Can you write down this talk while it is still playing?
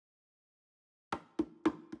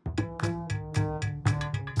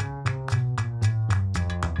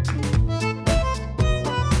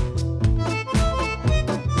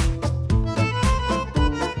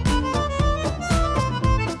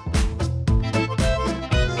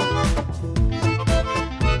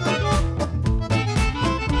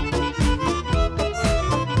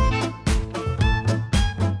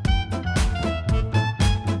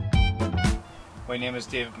is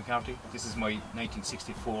David McCarthy. This is my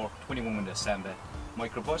 1964 21 window Samba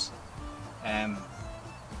microbus.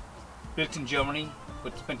 Built in Germany,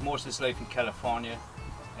 but spent most of his life in California.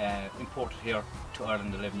 Imported here to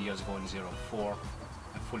Ireland 11 years ago in '04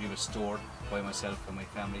 and fully restored by myself and my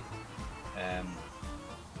family.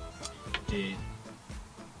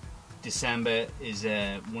 The Samba is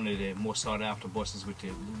one of the most sought after buses with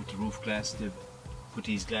the roof glass. They put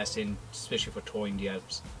these glass in, especially for touring the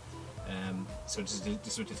Alps. So this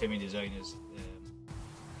is what the Timmy design is.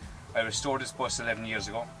 I restored this bus 11 years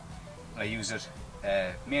ago. I use it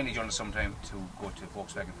mainly during the summertime to go to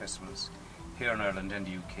Volkswagen festivals here in Ireland and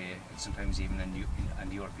the UK, and sometimes even in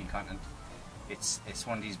the European continent. It's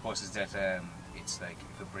one of these buses that it's like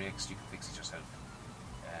if it breaks, you can fix it yourself,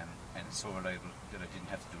 and it's so reliable that I didn't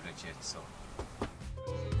have to do that yet. So.